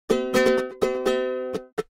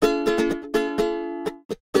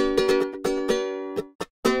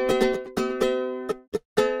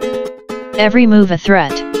Every move a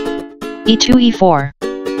threat. e2 e4.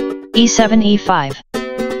 e7 e5.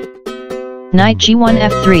 Knight g1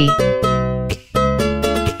 f3.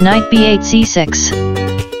 Knight b8 c6.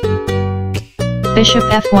 Bishop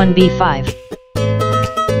f1 b5.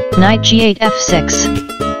 Knight g8 f6.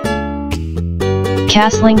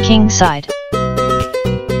 Castling king side.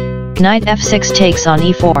 Knight f6 takes on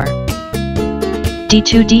e4.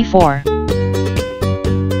 d2 d4.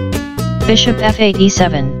 Bishop f8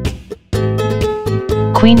 e7.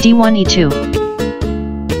 Queen d1 e2.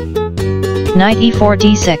 Knight e4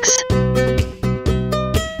 d6.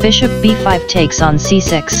 Bishop b5 takes on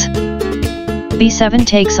c6. b7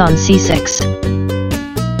 takes on c6.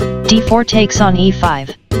 d4 takes on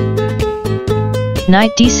e5.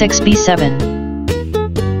 Knight d6 b7.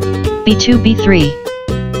 b2 b3.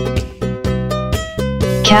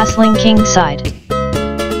 Castling king side.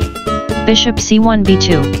 Bishop c1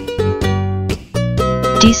 b2.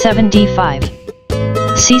 d7 d5.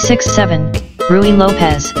 c6 7. Rui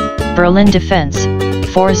Lopez, Berlin Defense,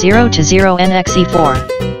 4-0-0 nxe4.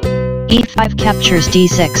 e5 captures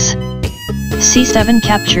d6. c7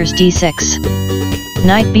 captures d6.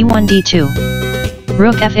 Knight b1 d2.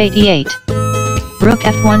 Rook f8 e8. Rook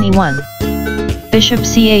f1 e1. Bishop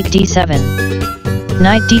c8 d7.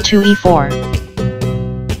 Knight d2 e4.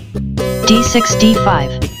 d6 d5.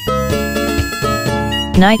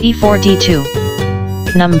 Knight e4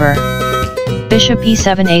 d2. Number. Bishop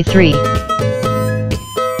e7 a3.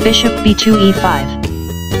 Bishop b2 e5.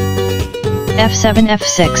 f7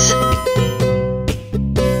 f6.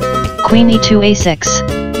 Queen e2 a6.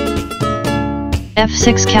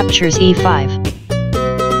 f6 captures e5.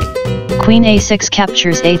 Queen a6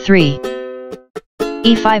 captures a3.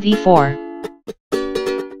 e5 e4.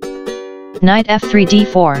 Knight f3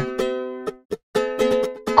 d4.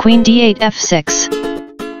 Queen d8 f6.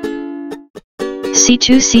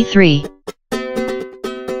 c2 c3.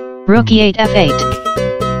 Rook e8 f8.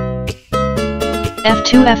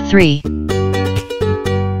 f2 f3.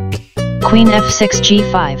 Queen f6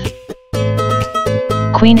 g5.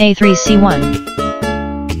 Queen a3 c1.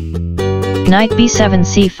 Knight b7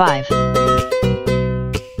 c5.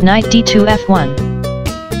 Knight d2 f1.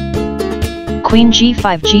 Queen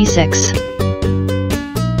g5 g6.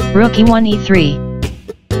 Rook e1 e3.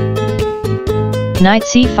 Knight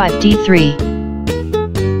c5 d3.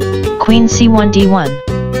 Queen c1 d1.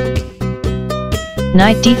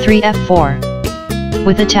 Knight d3 f4.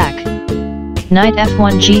 With attack. Knight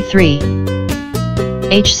f1 g3.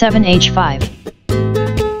 h7 h5.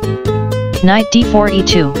 Knight d4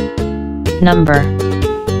 e2. Number.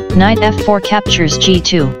 Knight f4 captures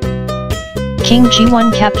g2. King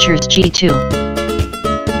g1 captures g2.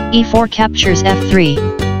 e4 captures f3.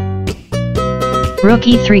 Rook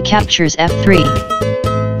e3 captures f3.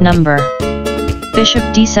 Number. Bishop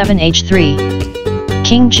d7 h3.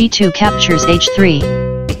 King g2 captures h3.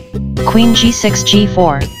 Queen g6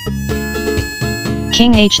 g4.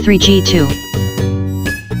 King h3 g2.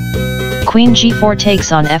 Queen g4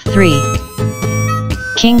 takes on f3.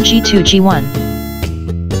 King g2 g1.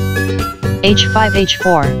 h5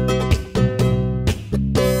 h4.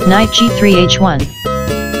 Knight g3 h1.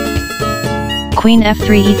 Queen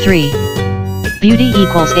f3 e3. Beauty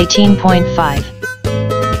equals 18.5.